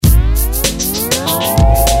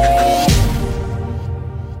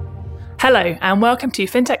Hello and welcome to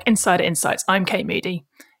FinTech Insider Insights. I'm Kate Moody.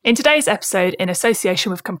 In today's episode, in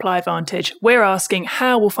association with ComplyAdvantage, we're asking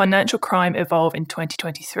how will financial crime evolve in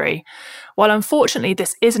 2023? While unfortunately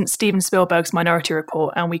this isn't Steven Spielberg's Minority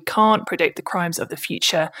Report and we can't predict the crimes of the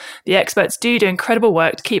future, the experts do incredible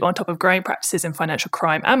work to keep on top of growing practices in financial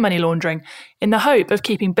crime and money laundering in the hope of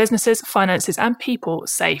keeping businesses, finances and people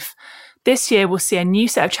safe. This year, we'll see a new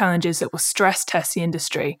set of challenges that will stress test the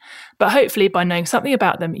industry. But hopefully, by knowing something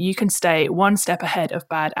about them, you can stay one step ahead of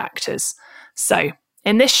bad actors. So,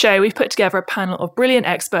 in this show, we've put together a panel of brilliant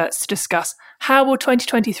experts to discuss how will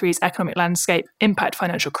 2023's economic landscape impact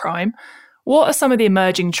financial crime, what are some of the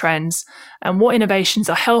emerging trends, and what innovations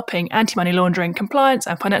are helping anti-money laundering, compliance,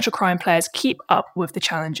 and financial crime players keep up with the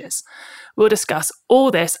challenges. We'll discuss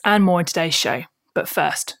all this and more in today's show. But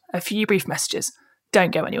first, a few brief messages.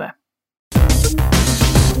 Don't go anywhere.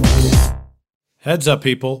 Heads up,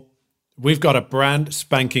 people. We've got a brand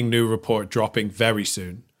spanking new report dropping very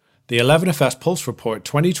soon. The 11FS Pulse Report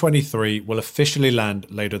 2023 will officially land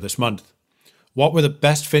later this month. What were the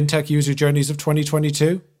best fintech user journeys of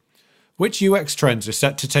 2022? Which UX trends are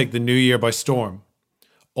set to take the new year by storm?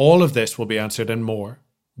 All of this will be answered and more,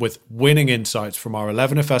 with winning insights from our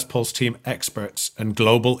 11FS Pulse team experts and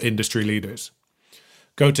global industry leaders.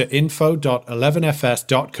 Go to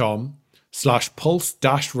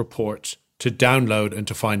info.11fs.com/pulse-report to download and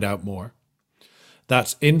to find out more.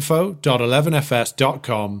 That's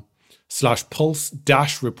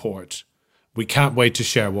info.11fs.com/pulse-report. We can't wait to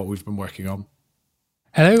share what we've been working on.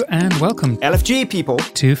 Hello and welcome, LFG people,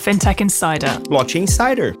 to FinTech Insider, Blockchain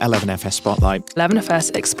Insider, 11FS Spotlight, 11FS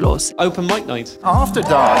Explores, Open Mic Night, After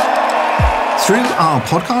Dark. Through our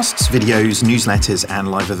podcasts, videos, newsletters,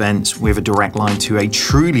 and live events, we have a direct line to a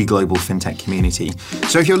truly global fintech community.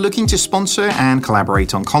 So if you're looking to sponsor and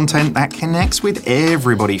collaborate on content that connects with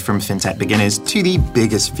everybody from fintech beginners to the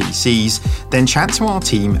biggest VCs, then chat to our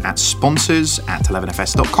team at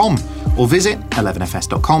sponsors@11fs.com or visit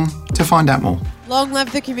 11fs.com to find out more. Long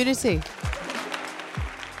live the community.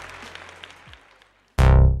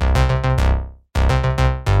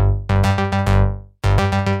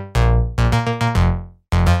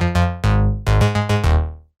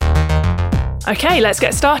 Okay, let's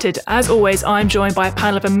get started. As always, I'm joined by a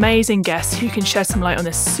panel of amazing guests who can shed some light on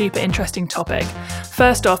this super interesting topic.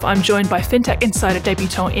 First off, I'm joined by FinTech Insider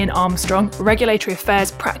debutant Ian Armstrong, Regulatory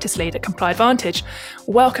Affairs Practice Lead at ComplyAdvantage.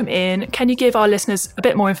 Welcome, Ian. Can you give our listeners a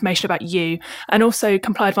bit more information about you and also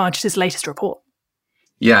ComplyAdvantage's latest report?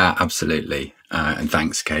 Yeah, absolutely. And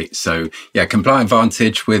thanks, Kate. So,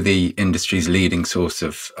 ComplyAdvantage, we're the industry's leading source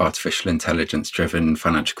of artificial intelligence-driven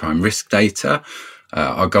financial crime risk data.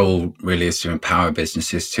 Our goal really is to empower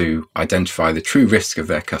businesses to identify the true risk of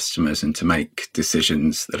their customers and to make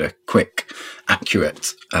decisions that are quick,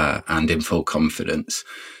 accurate, and in full confidence.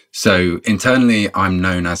 So internally, I'm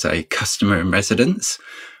known as a customer in residence.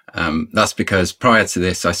 That's because prior to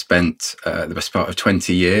this, I spent the best part of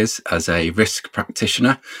 20 years as a risk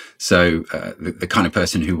practitioner. So the kind of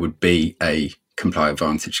person who would be a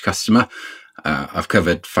ComplyAdvantage customer. I've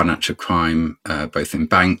covered financial crime, both in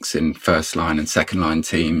banks, in first line and second line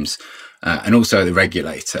teams, and also the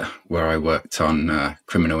regulator, where I worked on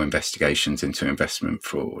criminal investigations into investment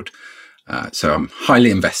fraud. So I'm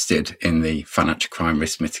highly invested in the financial crime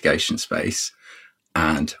risk mitigation space,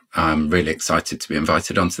 and I'm really excited to be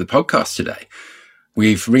invited onto the podcast today.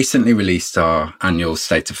 We've recently released our annual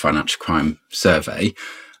State of Financial Crime survey,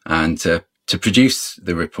 and to produce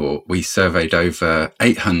the report, we surveyed over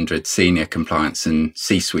 800 senior compliance and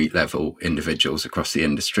C-suite level individuals across the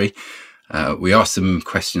industry. We asked them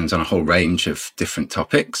questions on a whole range of different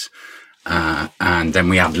topics. And then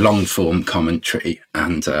we had long form commentary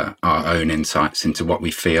and our own insights into what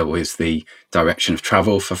we feel is the direction of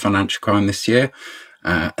travel for financial crime this year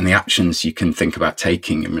and the actions you can think about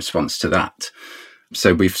taking in response to that.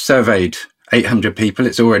 So we've surveyed 800 people.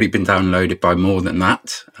 It's already been downloaded by more than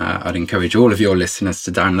that. I'd encourage all of your listeners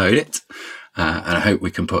to download it. And I hope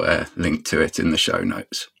we can put a link to it in the show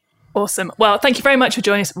notes. Awesome. Well, thank you very much for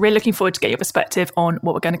joining us. Really looking forward to get your perspective on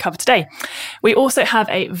what we're going to cover today. We also have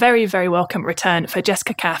a very, very welcome return for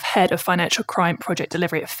Jessica Caff, Head of Financial Crime Project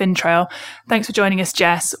Delivery at FinTrail. Thanks for joining us,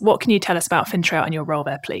 Jess. What can you tell us about FinTrail and your role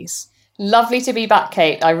there, please? Lovely to be back,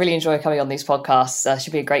 Kate. I really enjoy coming on these podcasts.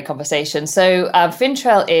 Should be a great conversation. So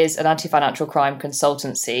FinTrail is an anti-financial crime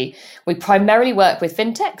consultancy. We primarily work with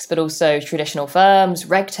fintechs, but also traditional firms,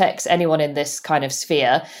 regtechs, anyone in this kind of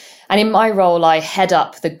sphere. And in my role, I head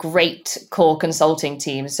up the great core consulting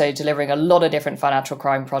team, so delivering a lot of different financial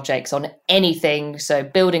crime projects on anything, so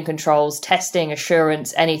building controls, testing,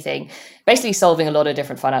 assurance, anything, basically solving a lot of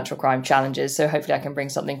different financial crime challenges. So hopefully I can bring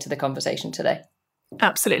something to the conversation today.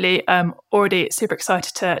 Absolutely. Already super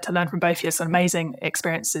excited to learn from both of you. Some amazing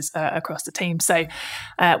experiences across the team. So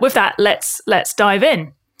with that, let's dive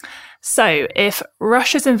in. So if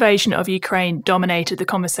Russia's invasion of Ukraine dominated the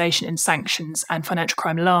conversation in sanctions and financial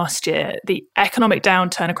crime last year, the economic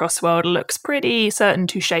downturn across the world looks pretty certain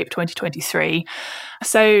to shape 2023.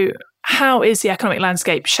 So how is the economic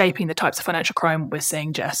landscape shaping the types of financial crime we're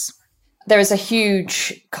seeing, Jess? There is a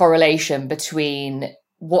huge correlation between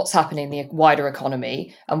what's happening in the wider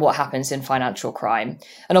economy and what happens in financial crime.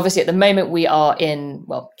 And obviously at the moment we are in,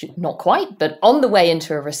 well, not quite, but on the way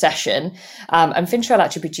into a recession. And Fintrail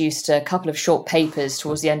actually produced a couple of short papers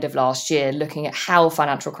towards the end of last year looking at how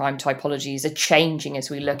financial crime typologies are changing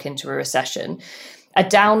as we look into a recession. A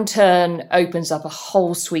downturn opens up a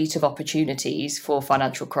whole suite of opportunities for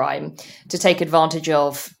financial crime to take advantage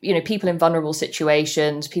of, people in vulnerable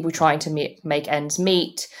situations, people trying to make ends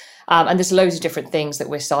meet. And there's loads of different things that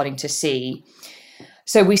we're starting to see.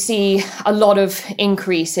 So we see a lot of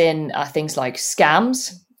increase in things like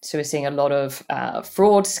scams. So we're seeing a lot of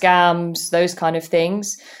fraud scams, those kind of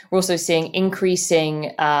things. We're also seeing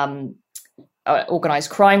increasing organized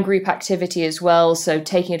crime group activity as well. So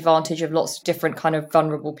taking advantage of lots of different kind of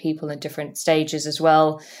vulnerable people in different stages as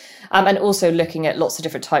well. And also looking at lots of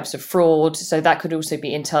different types of fraud. So that could also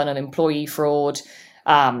be internal employee fraud,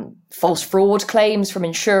 false fraud claims from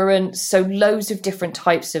insurance. So loads of different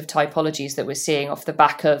types of typologies that we're seeing off the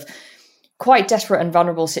back of quite desperate and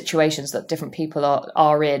vulnerable situations that different people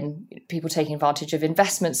are in, people taking advantage of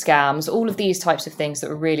investment scams, all of these types of things that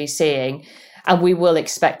we're really seeing. And we will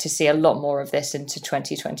expect to see a lot more of this into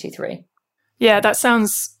 2023. Yeah, that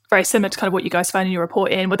sounds very similar to kind of what you guys found in your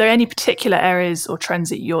report. Were there any particular areas or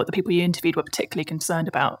trends that the people you interviewed were particularly concerned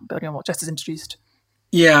about, building on what Jess has introduced?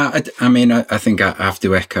 Yeah, I think I have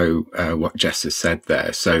to echo what Jess has said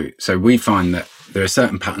there. So we find that there are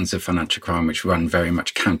certain patterns of financial crime which run very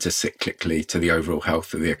much counter-cyclically to the overall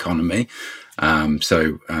health of the economy.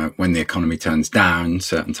 So when the economy turns down,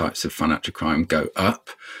 certain types of financial crime go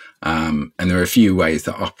up. And there are a few ways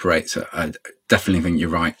that operate. So I definitely think you're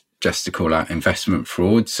right, Jess, to call out investment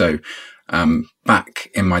fraud. So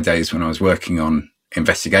back in my days when I was working on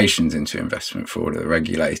investigations into investment fraud at the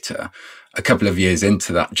regulator, a couple of years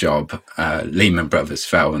into that job, Lehman Brothers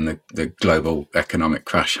fell and the global economic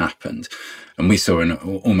crash happened. And we saw an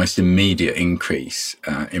almost immediate increase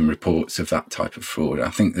in reports of that type of fraud.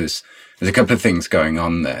 I think there's a couple of things going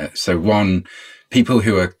on there. So one, people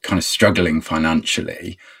who are kind of struggling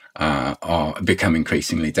financially are become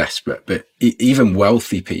increasingly desperate. But even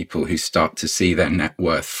wealthy people who start to see their net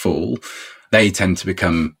worth fall, they tend to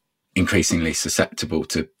become increasingly susceptible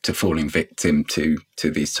to falling victim to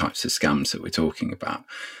these types of scams that we're talking about.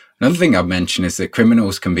 Another thing I'd mention is that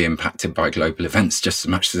criminals can be impacted by global events just as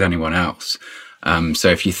much as anyone else. So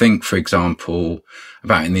if you think, for example,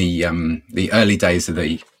 about in the early days of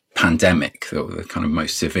the pandemic, the kind of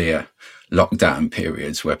most severe lockdown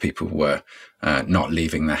periods where people were not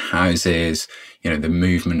leaving their houses, the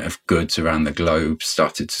movement of goods around the globe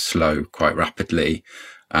started to slow quite rapidly.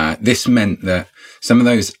 This meant that some of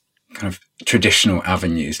those kind of traditional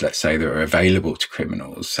avenues, let's say, that are available to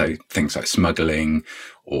criminals, so things like smuggling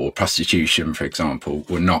or prostitution, for example,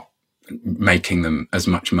 were not making them as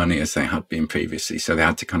much money as they had been previously. So they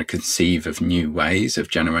had to kind of conceive of new ways of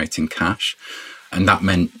generating cash. And that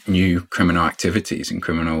meant new criminal activities and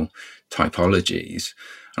criminal typologies.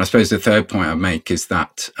 And I suppose the third point I'd make is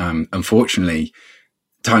that, unfortunately,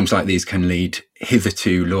 times like these can lead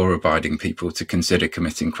hitherto law-abiding people to consider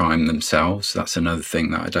committing crime themselves. That's another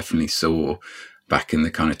thing that I definitely saw back in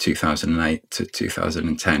the kind of 2008 to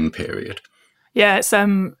 2010 period. Yeah,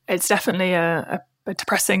 it's definitely a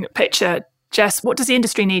depressing picture. Jess, what does the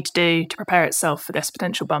industry need to do to prepare itself for this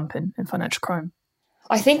potential bump in financial crime?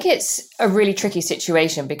 I think it's a really tricky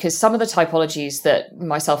situation because some of the typologies that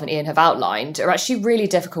myself and Ian have outlined are actually really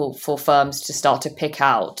difficult for firms to start to pick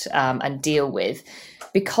out and deal with,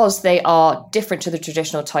 because they are different to the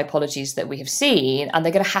traditional typologies that we have seen, and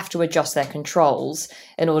they're going to have to adjust their controls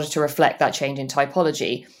in order to reflect that change in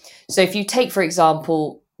typology. So if you take, for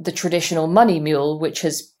example, the traditional money mule, which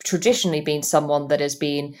has traditionally been someone that has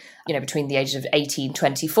been, between the ages of 18,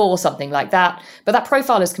 24, something like that. But that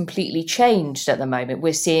profile has completely changed at the moment.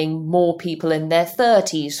 We're seeing more people in their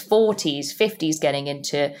 30s, 40s, 50s getting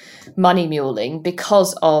into money muling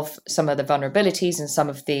because of some of the vulnerabilities and some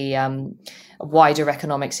of the wider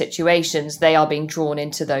economic situations. They are being drawn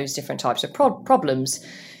into those different types of problems.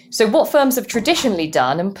 So what firms have traditionally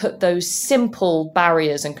done and put those simple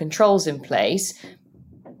barriers and controls in place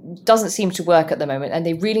doesn't seem to work at the moment, and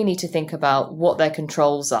they really need to think about what their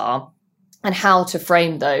controls are and how to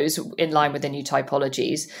frame those in line with the new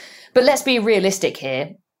typologies. But let's be realistic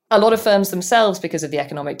here. A lot of firms themselves, because of the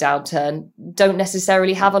economic downturn, don't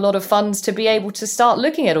necessarily have a lot of funds to be able to start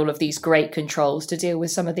looking at all of these great controls to deal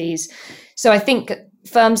with some of these. So I think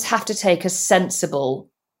firms have to take a sensible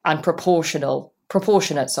and proportionate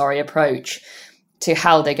approach to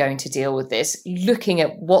how they're going to deal with this, looking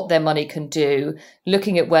at what their money can do,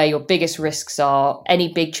 looking at where your biggest risks are,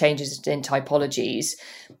 any big changes in typologies,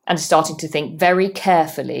 and starting to think very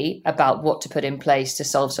carefully about what to put in place to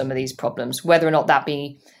solve some of these problems, whether or not that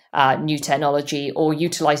be new technology or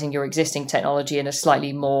utilizing your existing technology in a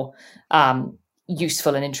slightly more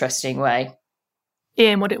useful and interesting way.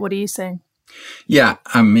 Ian, what are you saying? Yeah,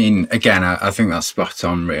 I mean, again, I think that's spot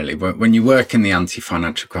on, really. When you work in the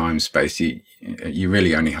anti-financial crime space, you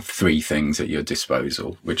really only have three things at your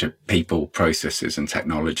disposal, which are people, processes, and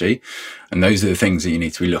technology. And those are the things that you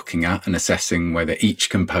need to be looking at and assessing whether each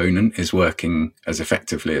component is working as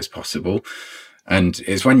effectively as possible. And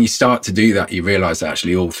it's when you start to do that, you realize that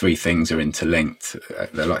actually all three things are interlinked.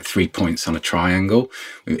 They're like 3 points on a triangle.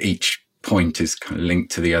 Each point is kind of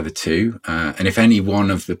linked to the other two. And if any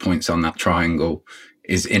one of the points on that triangle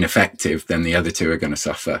is ineffective, then the other two are going to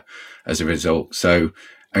suffer as a result. So,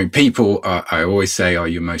 I mean, people, I always say, are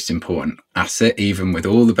your most important asset. Even with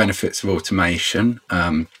all the benefits of automation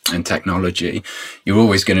and technology, you're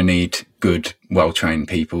always going to need good, well-trained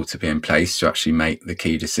people to be in place to actually make the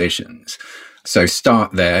key decisions. So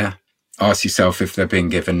start there. Ask yourself if they're being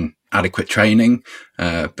given adequate training,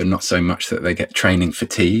 but not so much that they get training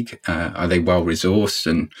fatigue. Are they well resourced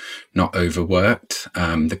and not overworked?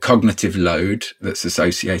 The cognitive load that's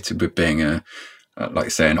associated with being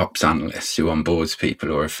like say an ops analyst who onboards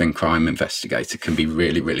people or a fin crime investigator can be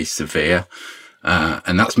really, really severe.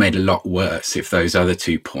 And that's made a lot worse if those other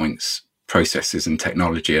 2 points, processes and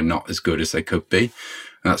technology, are not as good as they could be.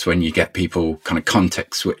 And that's when you get people kind of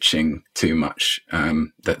context switching too much,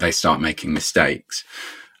 that they start making mistakes.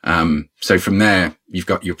 So from there, you've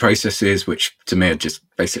got your processes, which to me are just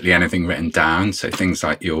basically anything written down. So things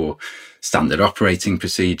like your standard operating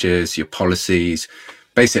procedures, your policies,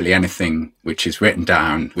 basically anything which is written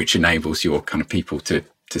down, which enables your kind of people to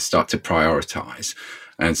start to prioritize.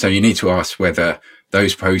 And so you need to ask whether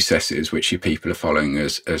those processes which your people are following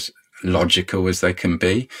as logical as they can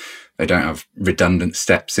be. They don't have redundant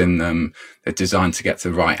steps in them. They're designed to get to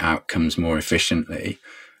the right outcomes more efficiently.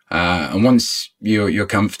 And once you're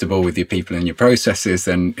comfortable with your people and your processes,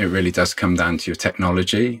 then it really does come down to your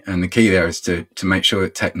technology. And the key there is to make sure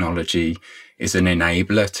that technology is an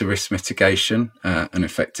enabler to risk mitigation and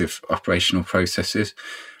effective operational processes.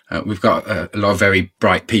 We've got a lot of very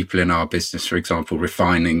bright people in our business, for example,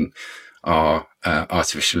 refining our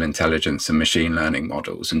artificial intelligence and machine learning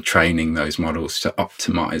models and training those models to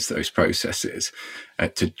optimize those processes,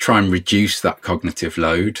 to try and reduce that cognitive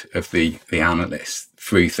load of the analyst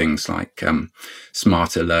through things like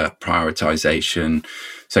smart alert prioritization.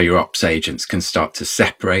 So your ops agents can start to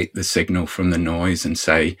separate the signal from the noise and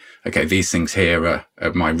say, okay, these things here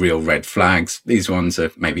are my real red flags. These ones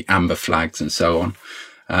are maybe amber flags, and so on.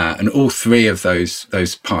 And all three of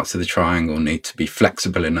those parts of the triangle need to be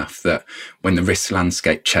flexible enough that when the risk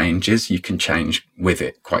landscape changes, you can change with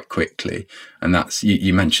it quite quickly. And that's,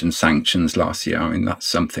 you mentioned sanctions last year. I mean, that's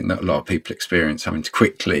something that a lot of people experience, having to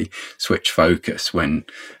quickly switch focus when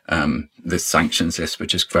the sanctions list were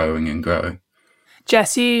just growing and growing.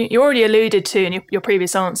 Jess, you already alluded to in your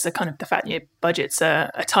previous answer kind of the fact your budgets are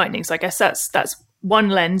tightening. So I guess that's one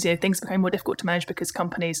lens. Things become more difficult to manage because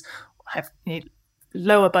companies have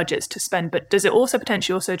lower budgets to spend, but does it also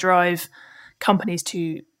potentially also drive companies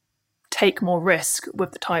to take more risk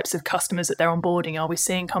with the types of customers that they're onboarding? Are we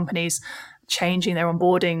seeing companies changing their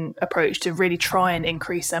onboarding approach to really try and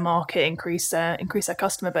increase their market, increase their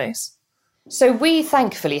customer base? So we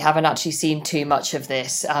thankfully haven't actually seen too much of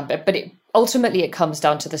this, but ultimately it comes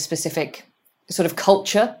down to the specific sort of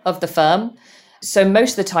culture of the firm. So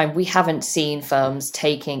most of the time, we haven't seen firms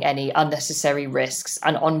taking any unnecessary risks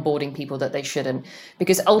and onboarding people that they shouldn't,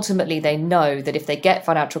 because ultimately they know that if they get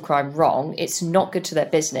financial crime wrong, it's not good to their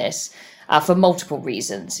business for multiple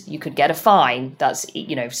reasons. You could get a fine. That's,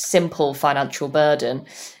 simple financial burden.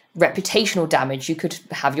 Reputational damage, you could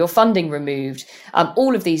have your funding removed,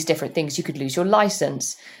 all of these different things, you could lose your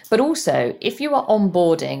license. But also, if you are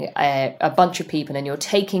onboarding a bunch of people and you're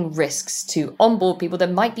taking risks to onboard people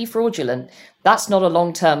that might be fraudulent, that's not a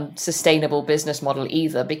long-term sustainable business model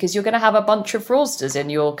either, because you're going to have a bunch of fraudsters in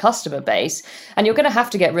your customer base and you're going to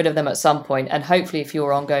have to get rid of them at some point. And hopefully if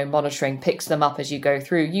your ongoing monitoring picks them up as you go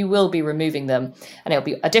through, you will be removing them, and it'll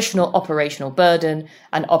be additional operational burden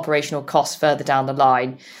and operational costs further down the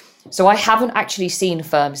line. So I haven't actually seen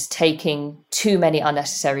firms taking too many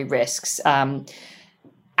unnecessary risks.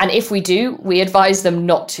 And if we do, we advise them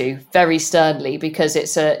not to, very sternly, because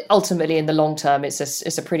it's ultimately in the long term,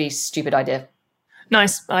 it's a pretty stupid idea.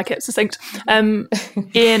 Nice. I like it. Succinct.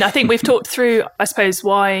 Ian, I think we've talked through, I suppose,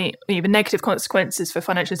 why the negative consequences for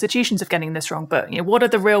financial institutions of getting this wrong. But what are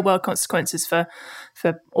the real world consequences for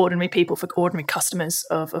ordinary people, for ordinary customers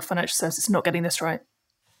of financial services not getting this right?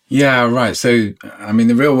 Yeah, right. So, I mean,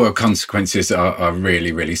 the real world consequences are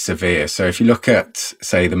really, really severe. So if you look at,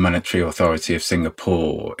 say, the Monetary Authority of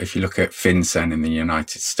Singapore, if you look at FinCEN in the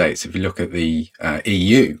United States, if you look at the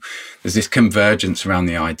EU, there's this convergence around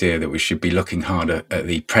the idea that we should be looking harder at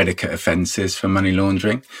the predicate offences for money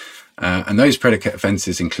laundering. And those predicate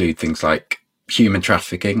offences include things like human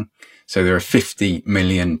trafficking. So there are 50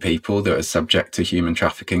 million people that are subject to human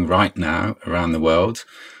trafficking right now around the world.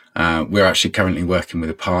 We're actually currently working with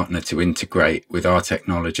a partner to integrate with our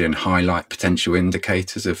technology and highlight potential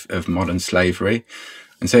indicators of modern slavery.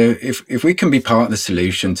 And so if we can be part of the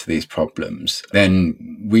solution to these problems,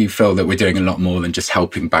 then we feel that we're doing a lot more than just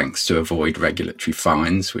helping banks to avoid regulatory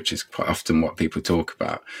fines, which is quite often what people talk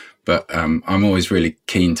about. But I'm always really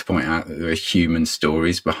keen to point out that there are human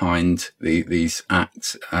stories behind these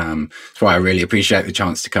acts. That's why I really appreciate the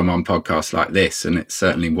chance to come on podcasts like this. And it's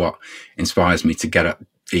certainly what inspires me to get up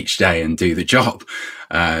each day and do the job.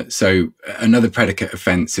 So another predicate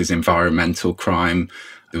offence is environmental crime.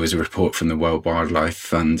 There was a report from the World Wildlife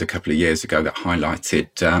Fund a couple of years ago that highlighted,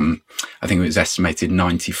 I think it was estimated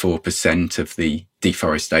 94% of the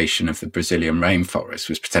deforestation of the Brazilian rainforest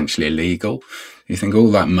was potentially illegal. You think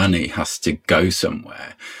all that money has to go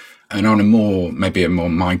somewhere. And on maybe a more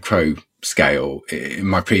micro scale, in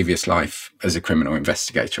my previous life as a criminal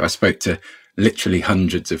investigator, I spoke to literally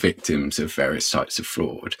hundreds of victims of various types of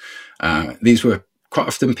fraud. These were quite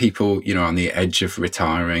often people, on the edge of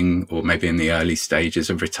retiring or maybe in the early stages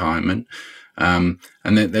of retirement. And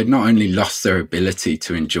they'd not only lost their ability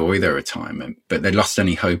to enjoy their retirement, but they'd lost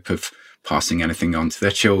any hope of passing anything on to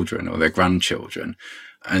their children or their grandchildren.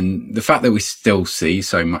 And the fact that we still see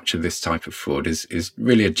so much of this type of fraud is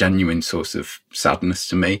really a genuine source of sadness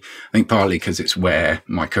to me. I think partly because it's where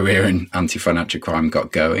my career in anti-financial crime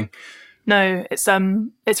got going. No, it's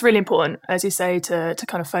really important, as you say, to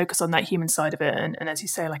kind of focus on that human side of it. And as you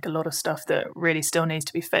say, like a lot of stuff that really still needs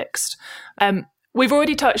to be fixed. We've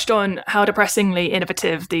already touched on how depressingly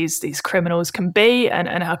innovative these criminals can be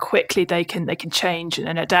and how quickly they can change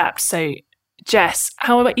and adapt. So, Jess,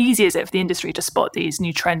 how easy is it for the industry to spot these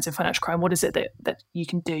new trends in financial crime? What is it that you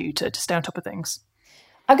can do to stay on top of things?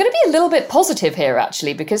 I'm going to be a little bit positive here,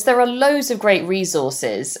 actually, because there are loads of great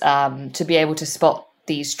resources to be able to spot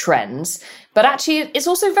these trends, but actually it's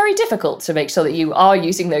also very difficult to make sure that you are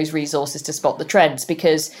using those resources to spot the trends,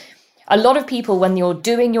 because a lot of people, when you're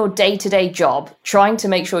doing your day-to-day job, trying to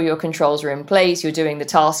make sure your controls are in place, you're doing the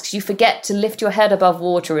tasks, you forget to lift your head above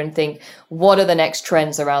water and think, what are the next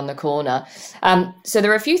trends around the corner? So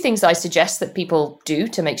there are a few things I suggest that people do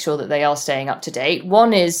to make sure that they are staying up to date.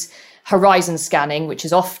 One is horizon scanning, which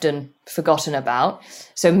is often forgotten about.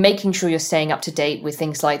 So making sure you're staying up to date with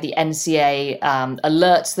things like the NCA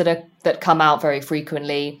alerts that come out very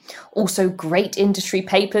frequently. Also great industry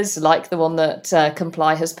papers like the one that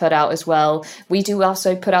Comply has put out as well. We do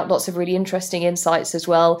also put out lots of really interesting insights as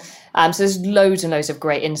well. So there's loads and loads of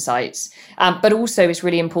great insights. But also it's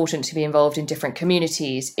really important to be involved in different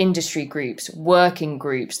communities, industry groups, working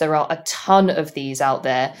groups. There are a ton of these out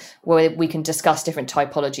there where we can discuss different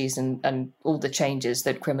typologies and all the changes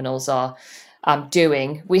that criminals are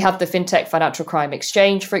doing. We have the FinTech Financial Crime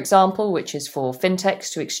Exchange, for example, which is for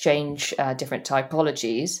fintechs to exchange different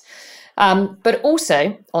typologies. But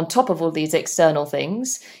also, on top of all these external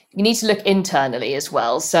things, you need to look internally as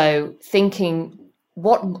well. So thinking,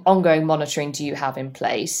 what ongoing monitoring do you have in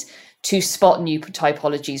place to spot new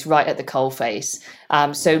typologies right at the coalface?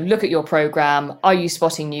 So look at your program. Are you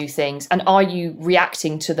spotting new things? And are you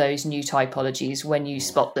reacting to those new typologies when you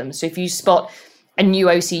spot them? So if you spot a new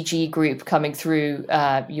OCG group coming through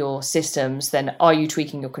your systems, then are you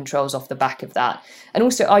tweaking your controls off the back of that? And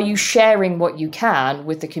also, are you sharing what you can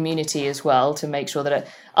with the community as well to make sure that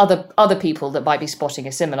other people that might be spotting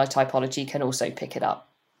a similar typology can also pick it up?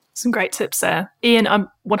 Some great tips there. Ian, I'm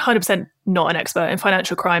 100% not an expert in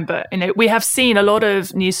financial crime, but we have seen a lot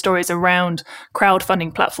of news stories around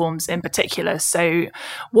crowdfunding platforms in particular. So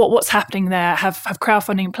what's happening there? Have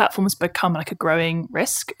crowdfunding platforms become like a growing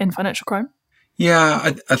risk in financial crime?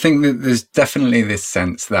 Yeah, I think that there's definitely this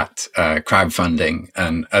sense that crowdfunding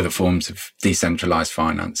and other forms of decentralized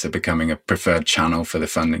finance are becoming a preferred channel for the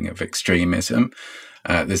funding of extremism.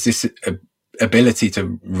 There's this ability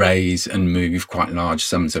to raise and move quite large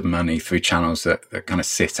sums of money through channels that kind of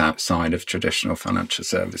sit outside of traditional financial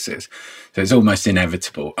services. So it's almost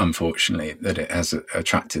inevitable, unfortunately, that it has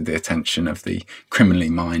attracted the attention of the criminally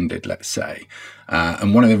minded, let's say.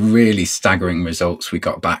 And one of the really staggering results we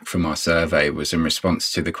got back from our survey was in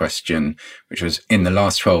response to the question, which was, in the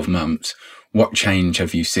last 12 months, what change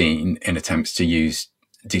have you seen in attempts to use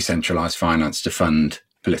decentralized finance to fund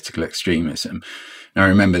political extremism? Now,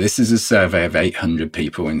 remember, this is a survey of 800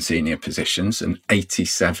 people in senior positions, and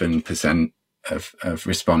 87% of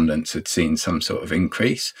respondents had seen some sort of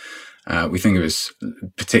increase. We think it was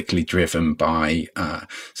particularly driven by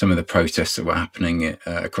some of the protests that were happening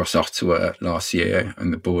across Ottawa last year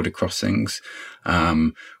and the border crossings,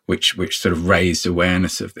 which sort of raised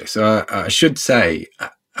awareness of this. So I should say,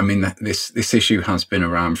 I mean, this issue has been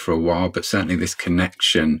around for a while, but certainly this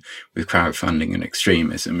connection with crowdfunding and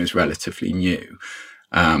extremism is relatively new.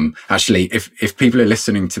 Actually, if people are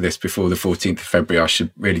listening to this before the 14th of February, I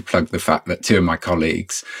should really plug the fact that two of my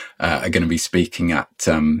colleagues are going to be speaking at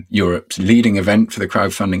Europe's leading event for the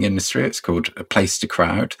crowdfunding industry. It's called A Place to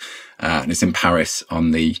Crowd, and it's in Paris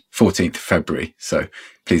on the 14th of February. So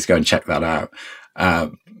please go and check that out.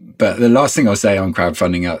 But the last thing I'll say on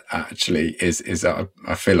crowdfunding actually is that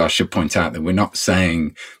I feel I should point out that we're not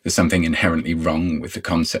saying there's something inherently wrong with the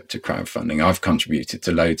concept of crowdfunding. I've contributed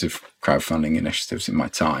to loads of crowdfunding initiatives in my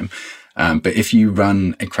time. But if you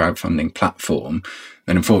run a crowdfunding platform,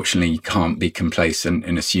 then unfortunately you can't be complacent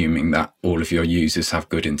in assuming that all of your users have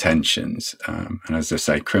good intentions. And as I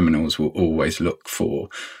say, criminals will always look for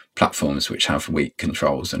platforms which have weak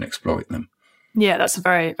controls and exploit them. Yeah, that's a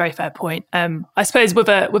very, very fair point. I suppose with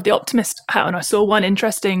the optimist hat on, I saw one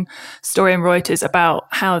interesting story in Reuters about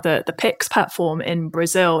how the Pix platform in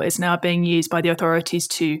Brazil is now being used by the authorities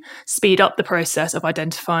to speed up the process of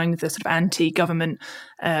identifying the sort of anti-government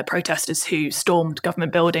protesters who stormed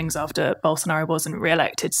government buildings after Bolsonaro wasn't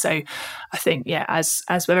re-elected. So I think, yeah, as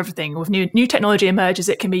with everything, with new technology emerges,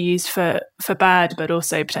 it can be used for bad, but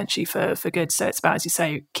also potentially for good. So it's about, as you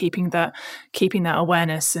say, keeping that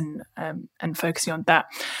awareness and focusing on that.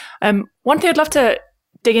 One thing I'd love to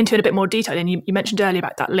dig into in a bit more detail, and you mentioned earlier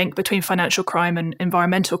about that link between financial crime and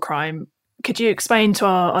environmental crime. Could you explain to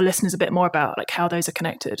our listeners a bit more about like how those are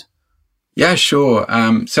connected? Yeah, sure.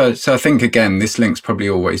 So I think, again, this link's probably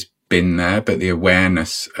always been there, but the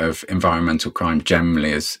awareness of environmental crime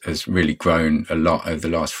generally has really grown a lot over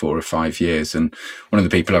the last 4 or 5 years. And one of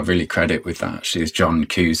the people I really credit with that actually is John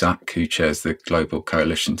Cusack, who chairs the Global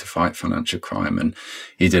Coalition to Fight Financial Crime. And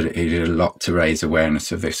he did a lot to raise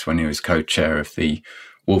awareness of this when he was co-chair of the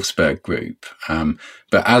Wolfsburg Group.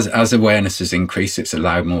 But as awareness has increased, it's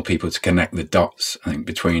allowed more people to connect the dots, I think,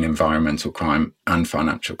 between environmental crime and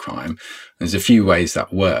financial crime. There's a few ways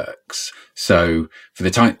that works. So for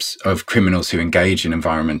the types of criminals who engage in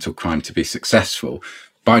environmental crime to be successful,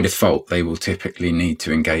 by default, they will typically need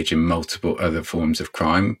to engage in multiple other forms of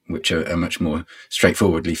crime, which are much more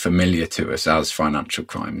straightforwardly familiar to us as financial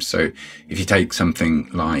crimes. So if you take something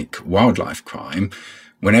like wildlife crime,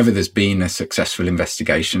 whenever there's been a successful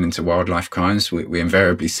investigation into wildlife crimes, we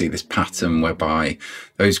invariably see this pattern whereby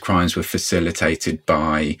those crimes were facilitated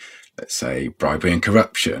by, let's say, bribery and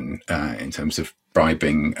corruption in terms of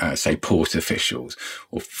bribing, say, port officials,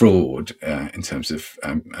 or fraud in terms of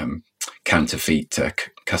counterfeit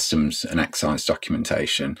customs and excise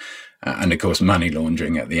documentation, and of course money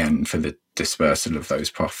laundering at the end for the dispersal of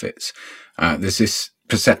those profits. There's this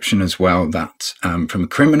perception as well that from a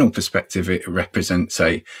criminal perspective, it represents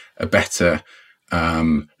a better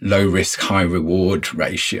low risk, high reward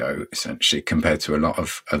ratio, essentially, compared to a lot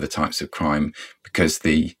of other types of crime, because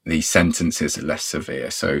the sentences are less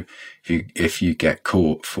severe. So if you get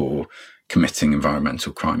caught for committing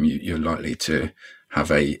environmental crime, you're likely to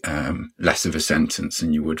have a less of a sentence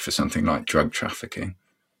than you would for something like drug trafficking.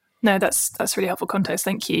 No, that's really helpful context.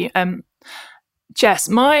 Thank you. Jess,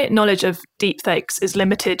 my knowledge of deepfakes is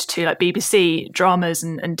limited to like BBC dramas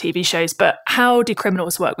and TV shows, but how do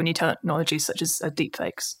criminals work with new technologies such as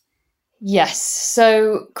deepfakes? Yes,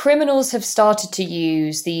 so criminals have started to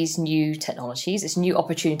use these new technologies. It's a new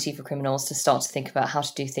opportunity for criminals to start to think about how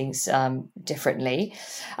to do things differently.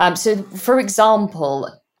 So, for example,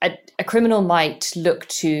 a criminal might look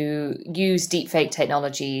to use deepfake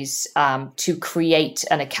technologies to create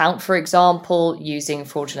an account, for example, using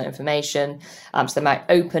fraudulent information. So they might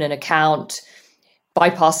open an account,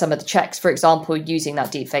 bypass some of the checks, for example, using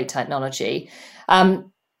that deepfake technology.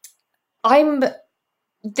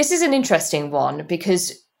 This is an interesting one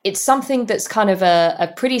because it's something that's kind of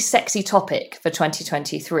a pretty sexy topic for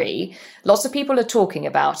 2023. Lots of people are talking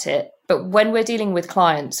about it, but when we're dealing with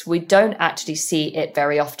clients, we don't actually see it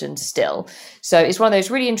very often still. So it's one of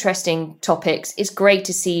those really interesting topics. It's great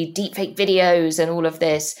to see deepfake videos and all of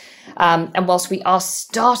this. And whilst we are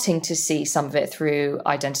starting to see some of it through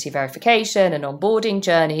identity verification and onboarding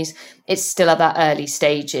journeys, it's still at that early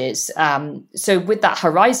stages. So with that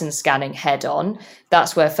horizon scanning head on,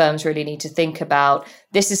 that's where firms really need to think about,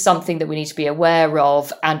 this is something that we need to be aware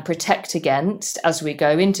of and protect against as we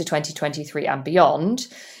go into 2023 and beyond.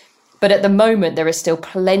 But at the moment, there is still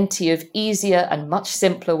plenty of easier and much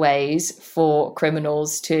simpler ways for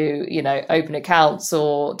criminals to, open accounts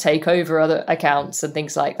or take over other accounts and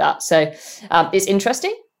things like that. So it's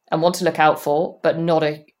interesting and one to look out for, but not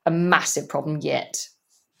a massive problem yet.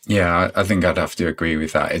 Yeah, I think I'd have to agree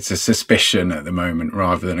with that. It's a suspicion at the moment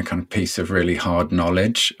rather than a kind of piece of really hard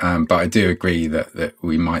knowledge. But I do agree that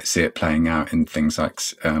we might see it playing out in things like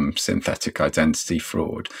synthetic identity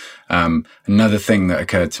fraud. Another thing that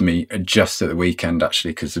occurred to me just at the weekend,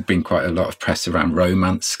 actually, because there's been quite a lot of press around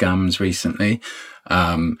romance scams recently.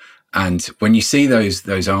 And when you see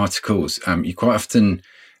those articles, you quite often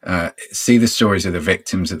see the stories of the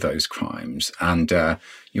victims of those crimes. And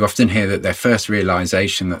you often hear that their first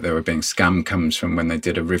realization that they were being scammed comes from when they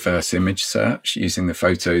did a reverse image search using the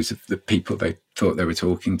photos of the people they thought they were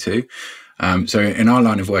talking to. So in our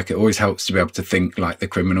line of work, it always helps to be able to think like the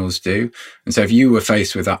criminals do. And so if you were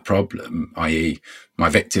faced with that problem, i.e. my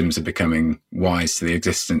victims are becoming wise to the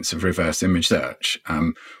existence of reverse image search,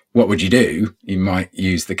 what would you do? You might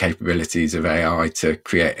use the capabilities of AI to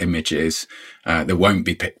create images that won't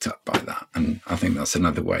be picked up by that. And I think that's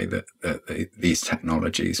another way that these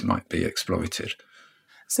technologies might be exploited.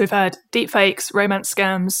 So we've had deepfakes, romance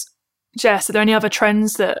scams. Jess, are there any other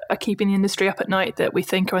trends that are keeping the industry up at night that we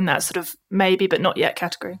think are in that sort of maybe but not yet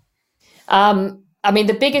category?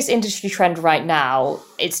 The biggest industry trend right now,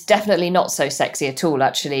 it's definitely not so sexy at all,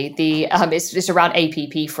 actually. It's around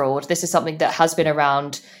APP fraud. This is something that has been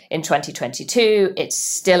around in 2022. It's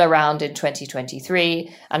still around in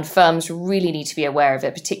 2023. And firms really need to be aware of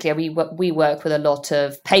it. Particularly, we work with a lot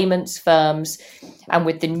of payments firms. And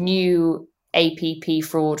with the new APP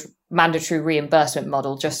fraud mandatory reimbursement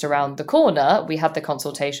model just around the corner, we had the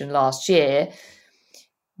consultation last year.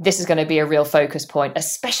 This is going to be a real focus point,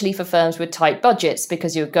 especially for firms with tight budgets,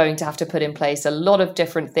 because you're going to have to put in place a lot of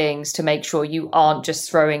different things to make sure you aren't just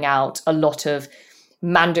throwing out a lot of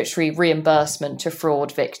mandatory reimbursement to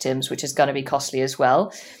fraud victims, which is going to be costly as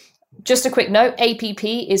well. Just a quick note, APP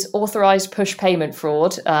is authorized push payment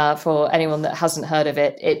fraud. For anyone that hasn't heard of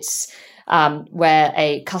it, it's where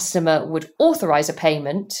a customer would authorize a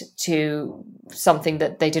payment to something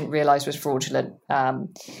that they didn't realize was fraudulent.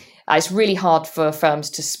 It's really hard for firms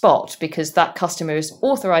to spot because that customer is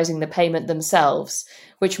authorizing the payment themselves,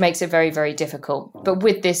 which makes it very, very difficult. But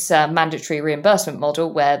with this mandatory reimbursement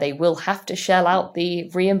model where they will have to shell out the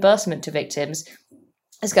reimbursement to victims,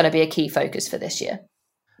 is going to be a key focus for this year.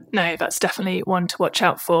 No, that's definitely one to watch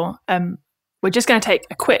out for. We're just going to take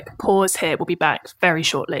a quick pause here. We'll be back very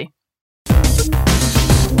shortly.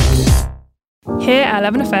 Here at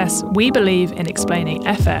 11FS, we believe in explaining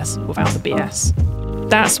FS without the BS.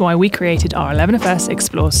 That's why we created our 11FS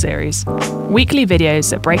Explore series, weekly videos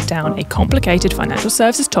that break down a complicated financial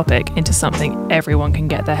services topic into something everyone can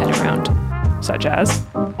get their head around, such as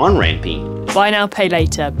On-ramping, buy now, pay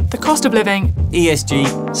later, the cost of living, ESG,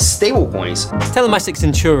 stablecoins, telematics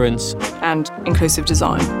insurance, and inclusive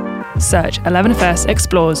design. Search 11FS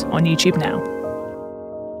Explores on YouTube now.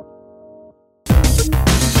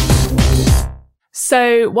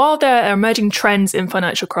 So while there are emerging trends in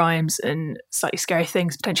financial crimes and slightly scary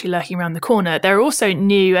things potentially lurking around the corner, there are also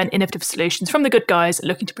new and innovative solutions from the good guys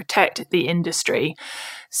looking to protect the industry.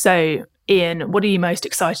 So, Ian, what are you most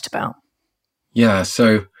excited about? Yeah,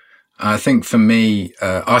 so I think for me,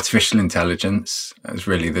 artificial intelligence is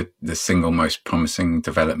really the single most promising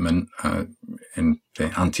development in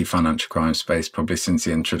the anti-financial crime space, probably since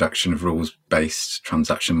the introduction of rules-based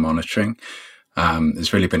transaction monitoring.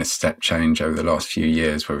 There's really been a step change over the last few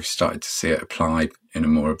years where we've started to see it applied in a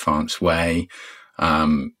more advanced way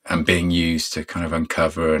and being used to kind of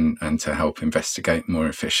uncover and to help investigate more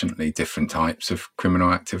efficiently different types of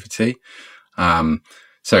criminal activity.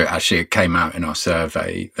 So actually it came out in our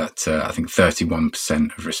survey that I think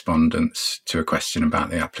 31% of respondents to a question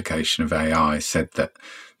about the application of AI said that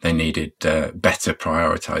they needed better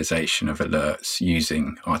prioritization of alerts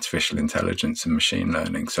using artificial intelligence and machine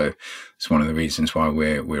learning. So it's one of the reasons why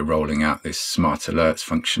we're rolling out this smart alerts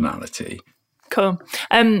functionality. Cool.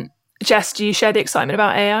 Jess, do you share the excitement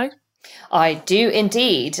about AI? I do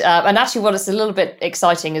indeed. And actually what's a little bit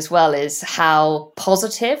exciting as well is how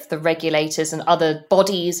positive the regulators and other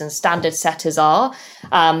bodies and standard setters are.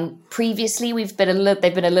 Previously, they've been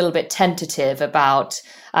a little bit tentative about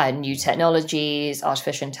new technologies,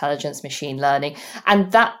 artificial intelligence, machine learning. And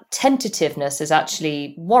that tentativeness is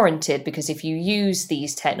actually warranted, because if you use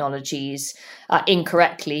these technologies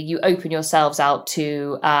incorrectly, you open yourselves out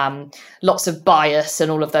to lots of bias and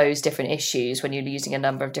all of those different issues when you're using a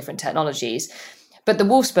number of different technologies. But the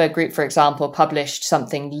Wolfsberg Group, for example, published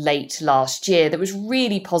something late last year that was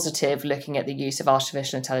really positive, looking at the use of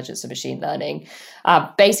artificial intelligence and machine learning,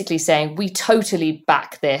 basically saying we totally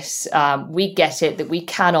back this. We get it that we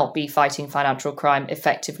cannot be fighting financial crime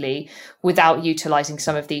effectively without utilizing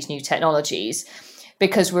some of these new technologies,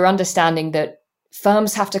 because we're understanding that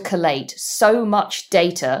firms have to collate so much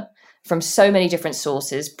data from so many different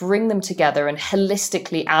sources, bring them together and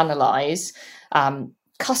holistically analyze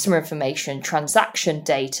customer information, transaction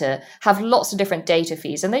data, have lots of different data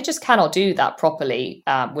feeds, and they just cannot do that properly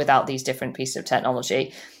without these different pieces of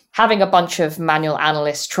technology. Having a bunch of manual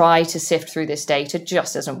analysts try to sift through this data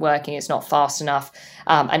just isn't working. It's not fast enough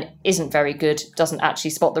and isn't very good, doesn't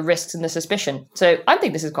actually spot the risks and the suspicion. So I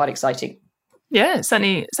think this is quite exciting. Yeah, it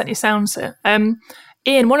certainly sounds it.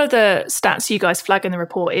 Ian, one of the stats you guys flag in the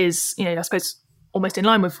report is, I suppose almost in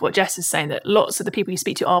line with what Jess is saying, that lots of the people you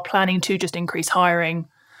speak to are planning to just increase hiring,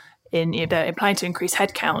 they're planning to increase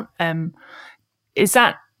headcount.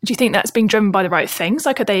 Do you think that's being driven by the right things?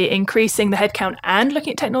 Like, are they increasing the headcount and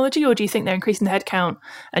looking at technology, or do you think they're increasing the headcount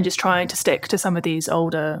and just trying to stick to some of these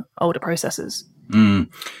older processes?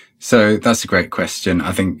 So that's a great question.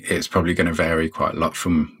 I think it's probably going to vary quite a lot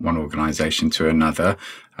from one organisation to another.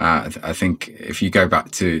 I think if you go back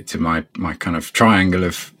to my kind of triangle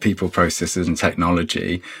of people, processes and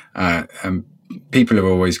technology, people are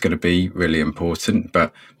always going to be really important,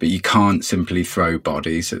 but you can't simply throw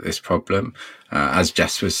bodies at this problem. As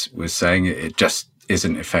Jess was saying, it just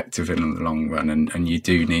isn't effective in the long run, and you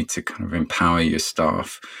do need to kind of empower your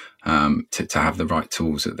staff to have the right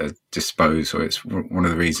tools at their disposal. It's one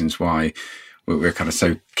of the reasons why we're kind of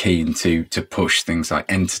so keen to push things like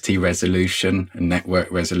entity resolution and network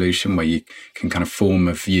resolution, where you can kind of form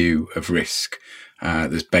a view of risk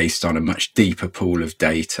that's based on a much deeper pool of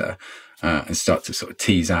data and start to sort of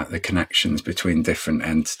tease out the connections between different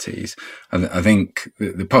entities. I think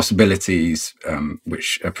the possibilities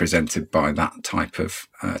which are presented by that type of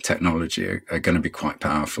technology are going to be quite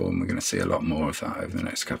powerful, and we're going to see a lot more of that over the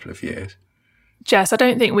next couple of years. Jess, I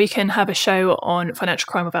don't think we can have a show on financial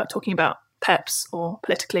crime without talking about PEPs, or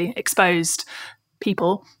politically exposed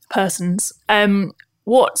persons.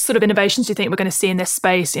 What sort of innovations do you think we're going to see in this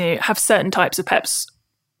space? Have certain types of PEPs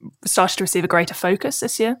started to receive a greater focus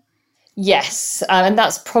this year? Yes, and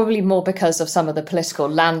that's probably more because of some of the political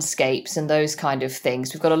landscapes and those kind of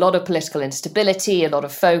things. We've got a lot of political instability, a lot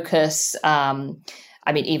of focus.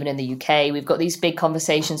 Even in the UK, we've got these big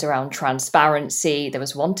conversations around transparency. There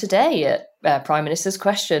was one today at Prime Minister's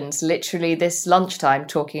Questions, literally this lunchtime,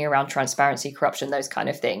 talking around transparency, corruption, those kind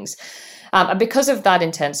of things. And because of that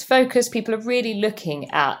intense focus, people are really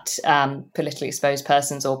looking at politically exposed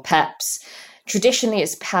persons, or PEPs. Traditionally,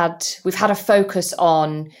 we've had a focus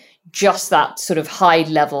on just that sort of high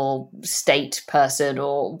level state person,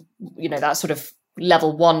 or, that sort of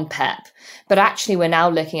level 1 PEP. But actually, we're now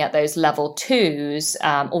looking at those level 2s,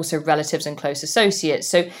 also relatives and close associates.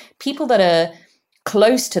 So people that are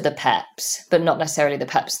close to the PEPs, but not necessarily the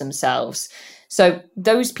PEPs themselves. So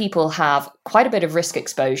those people have quite a bit of risk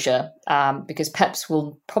exposure because PEPs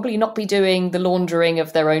will probably not be doing the laundering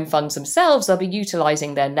of their own funds themselves. They'll be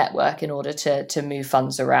utilizing their network in order to move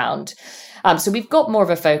funds around. So we've got more of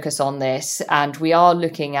a focus on this, and we are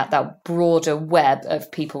looking at that broader web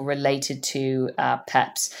of people related to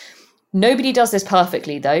PEPs. Nobody does this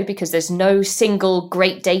perfectly, though, because there's no single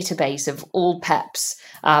great database of all PEPs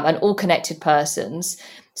and all connected persons.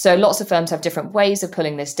 So lots of firms have different ways of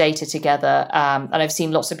pulling this data together, and I've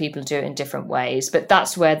seen lots of people do it in different ways. But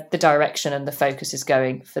that's where the direction and the focus is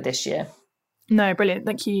going for this year. No, brilliant.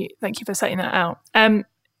 Thank you for setting that out.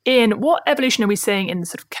 Ian, what evolution are we seeing in the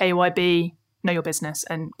sort of KYB, know your business,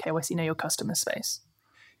 and KYC, know your customer space?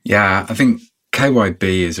 Yeah, I think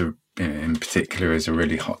KYB in particular is a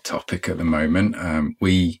really hot topic at the moment.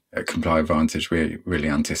 We at ComplyAdvantage, we really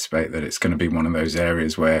anticipate that it's going to be one of those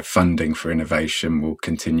areas where funding for innovation will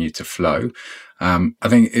continue to flow. I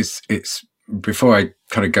think it's before I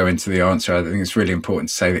kind of go into the answer, I think it's really important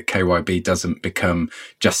to say that KYB doesn't become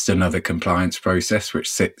just another compliance process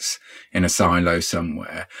which sits in a silo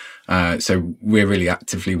somewhere. So we're really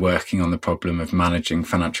actively working on the problem of managing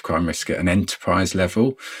financial crime risk at an enterprise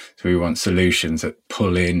level. So we want solutions that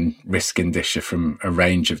pull in risk indicia from a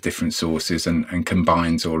range of different sources and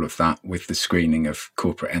combines all of that with the screening of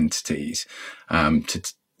corporate entities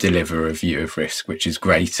to deliver a view of risk which is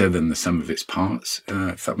greater than the sum of its parts,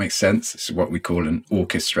 if that makes sense. This is what we call an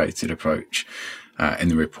orchestrated approach in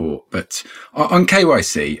the report. But on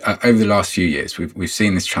KYC, over the last few years, we've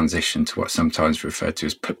seen this transition to what's sometimes referred to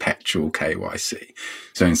as perpetual KYC.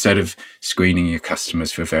 So instead of screening your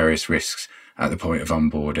customers for various risks at the point of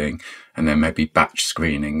onboarding, and then maybe batch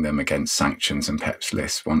screening them against sanctions and PEPs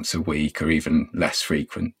lists once a week or even less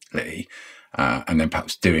frequently, and then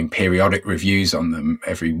perhaps doing periodic reviews on them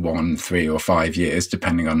every 1, 3 or 5 years,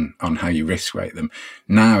 depending on how you risk rate them.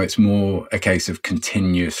 Now it's more a case of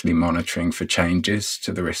continuously monitoring for changes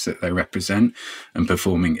to the risks that they represent and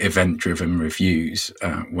performing event-driven reviews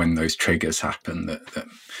when those triggers happen that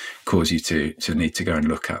cause you to need to go and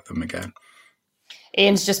look at them again.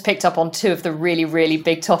 Ian's just picked up on two of the really, really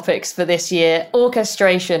big topics for this year: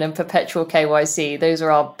 orchestration and perpetual KYC. Those are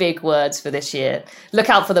our big words for this year. Look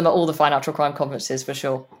out for them at all the financial crime conferences for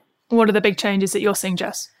sure. What are the big changes that you're seeing,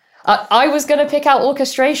 Jess? I was going to pick out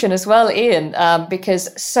orchestration as well, Ian, because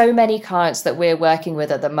so many clients that we're working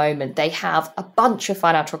with at the moment, they have a bunch of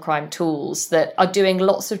financial crime tools that are doing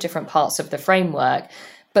lots of different parts of the framework,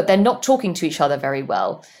 but they're not talking to each other very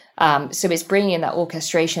well. So it's bringing in that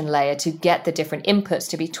orchestration layer to get the different inputs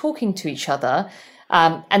to be talking to each other.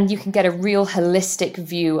 And you can get a real holistic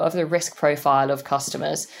view of the risk profile of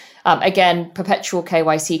customers. Again, perpetual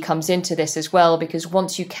KYC comes into this as well, because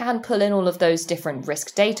once you can pull in all of those different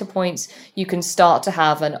risk data points, you can start to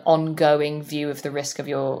have an ongoing view of the risk of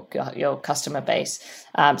your customer base.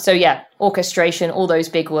 So yeah, orchestration, all those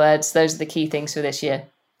big words, those are the key things for this year.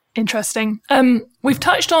 Interesting. We've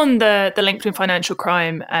touched on the link between financial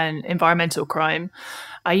crime and environmental crime.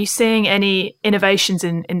 Are you seeing any innovations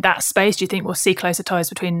in that space? Do you think we'll see closer ties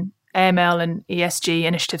between AML and ESG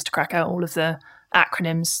initiatives to crack out all of the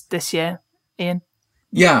acronyms this year, Ian?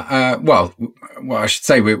 Yeah, well, I should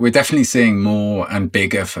say we're definitely seeing more and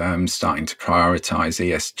bigger firms starting to prioritise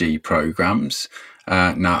ESG programmes.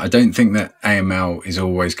 Now, I don't think that AML is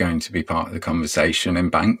always going to be part of the conversation in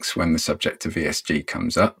banks when the subject of ESG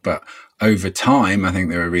comes up, but over time, I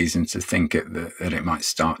think there are reasons to think that it might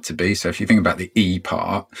start to be. So if you think about the E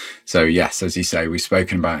part, so yes, as you say, we've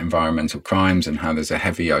spoken about environmental crimes and how there's a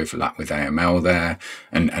heavy overlap with AML there,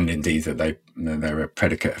 and indeed that they're a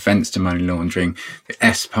predicate offence to money laundering. The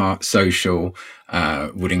S part, social,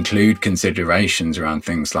 would include considerations around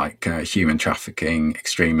things like human trafficking,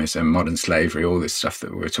 extremism, modern slavery, all this stuff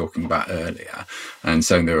that we were talking about earlier. And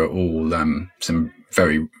so there are all some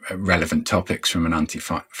very relevant topics from an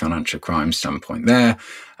anti-financial crime standpoint there.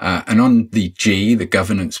 And on the G, the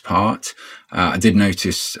governance part, I did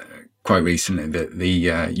notice quite recently that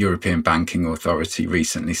the European Banking Authority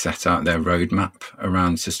recently set out their roadmap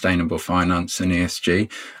around sustainable finance and ESG.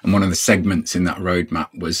 And one of the segments in that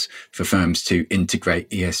roadmap was for firms to integrate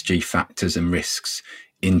ESG factors and risks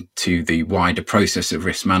into the wider process of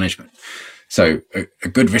risk management. So a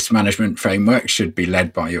good risk management framework should be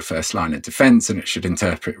led by your first line of defense, and it should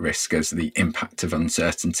interpret risk as the impact of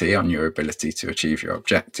uncertainty on your ability to achieve your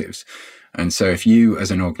objectives. And so if you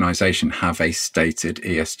as an organization have a stated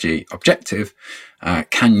ESG objective,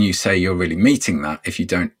 can you say you're really meeting that if you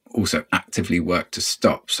don't also actively work to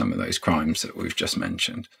stop some of those crimes that we've just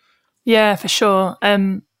mentioned? Yeah, for sure.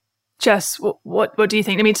 Jess, what do you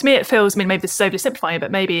think? I mean, to me, it feels, maybe this is overly simplifying, but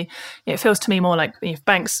maybe it feels to me more like if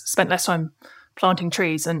banks spent less time planting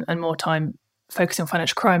trees and more time focusing on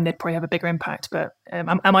financial crime, they'd probably have a bigger impact. But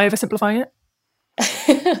am I oversimplifying it?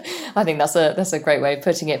 I think that's a great way of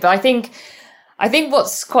putting it. But I think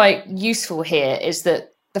what's quite useful here is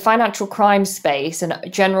that the financial crime space and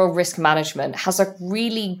general risk management has a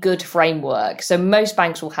really good framework. So most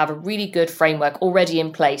banks will have a really good framework already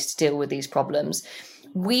in place to deal with these problems.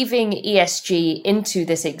 Weaving ESG into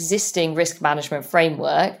this existing risk management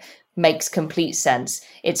framework makes complete sense.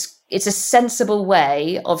 It's a sensible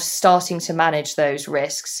way of starting to manage those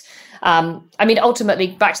risks. Ultimately,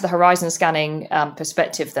 back to the horizon scanning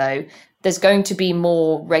perspective, though, there's going to be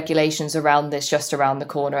more regulations around this just around the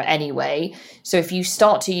corner anyway. So if you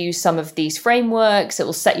start to use some of these frameworks, it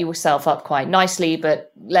will set yourself up quite nicely.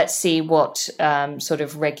 But let's see what sort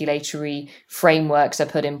of regulatory frameworks are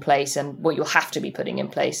put in place and what you'll have to be putting in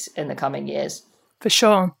place in the coming years. For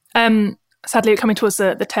sure. Sadly, we're coming towards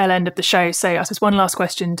the tail end of the show. So I suppose one last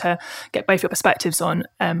question to get both your perspectives on.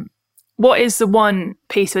 What is the one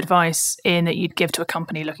piece of advice, Ian, that you'd give to a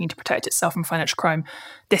company looking to protect itself from financial crime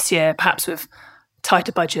this year, perhaps with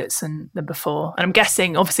tighter budgets than before? And I'm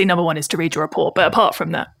guessing, obviously, number one is to read your report, but apart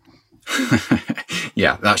from that.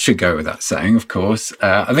 Yeah, that should go without saying, of course.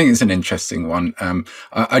 I think it's an interesting one.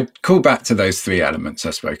 I'd call back to those three elements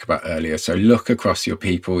I spoke about earlier. So look across your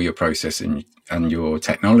people, your process, and your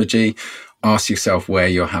technology. Ask yourself where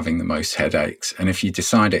you're having the most headaches. And if you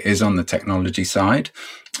decide it is on the technology side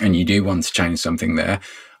and you do want to change something there,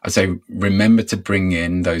 I'd say remember to bring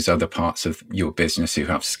in those other parts of your business who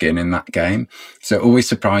have skin in that game. So it always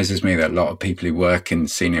surprises me that a lot of people who work in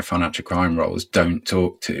senior financial crime roles don't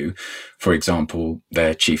talk to, for example,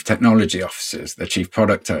 their chief technology officers, their chief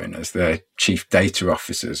product owners, their chief data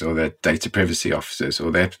officers, or their data privacy officers,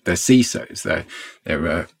 or their CISOs, their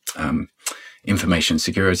information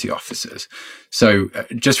security officers. So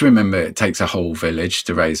just remember, it takes a whole village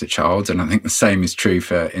to raise a child. And I think the same is true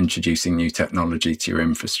for introducing new technology to your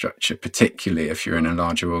infrastructure, particularly if you're in a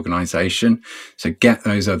larger organization. So get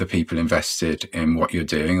those other people invested in what you're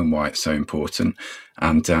doing and why it's so important,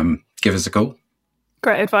 and give us a call.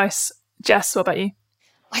 Great advice. Jess, what about you?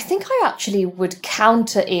 I think I actually would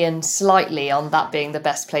counter Ian slightly on that being the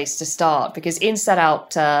best place to start, because Ian set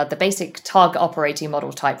out the basic target operating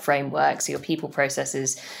model type framework, so your people,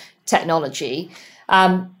 processes, technology.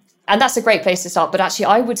 And that's a great place to start. But actually,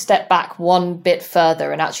 I would step back one bit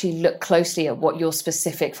further and actually look closely at what your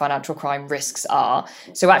specific financial crime risks are.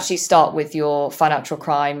 So actually start with your financial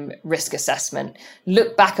crime risk assessment.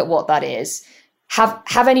 Look back at what that is. Have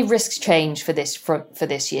any risks changed for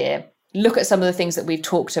this year? Look at some of the things that we've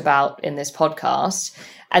talked about in this podcast,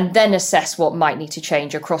 and then assess what might need to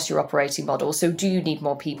change across your operating model. So do you need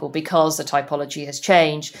more people because the typology has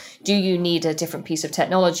changed? Do you need a different piece of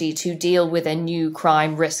technology to deal with a new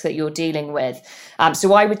crime risk that you're dealing with?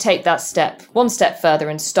 So I would take that one step further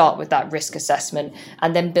and start with that risk assessment,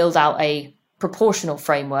 and then build out a proportional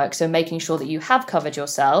framework. So making sure that you have covered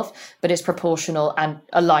yourself, but it's proportional and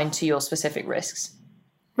aligned to your specific risks.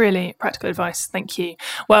 Really practical advice. Thank you.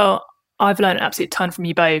 Well, I've learned an absolute ton from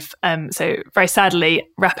you both. So very sadly,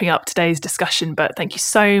 wrapping up today's discussion, but thank you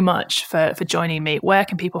so much for joining me. Where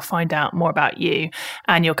can people find out more about you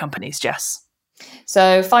and your companies, Jess?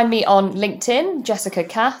 So find me on LinkedIn, Jessica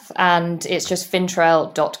Cath, and it's just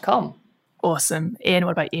fintrail.com. Awesome. Ian,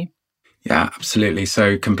 what about you? Yeah, absolutely.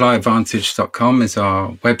 So complyadvantage.com is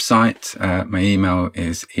our website. My email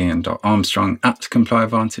is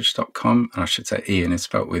ian.armstrong@complyadvantage.com. And I should say Ian is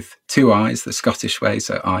spelt with two I's, the Scottish way,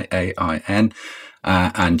 so IAIN.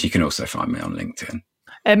 And you can also find me on LinkedIn.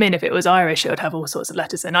 I mean, if it was Irish, it would have all sorts of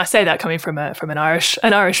letters. And I say that coming from an Irish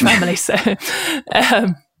family. So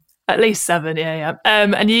at least 7, yeah.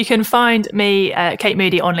 And you can find me, Kate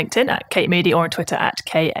Moody, on LinkedIn at Kate Moody, or on Twitter at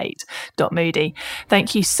K8.Moody.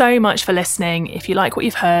 Thank you so much for listening. If you like what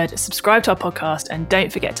you've heard, subscribe to our podcast and don't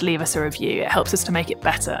forget to leave us a review. It helps us to make it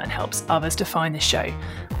better and helps others to find the show.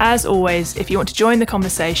 As always, if you want to join the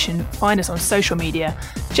conversation, find us on social media.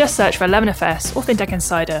 Just search for 11FS or FinTech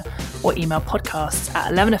Insider, or email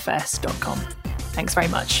podcasts@11fs.com. Thanks very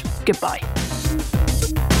much. Goodbye.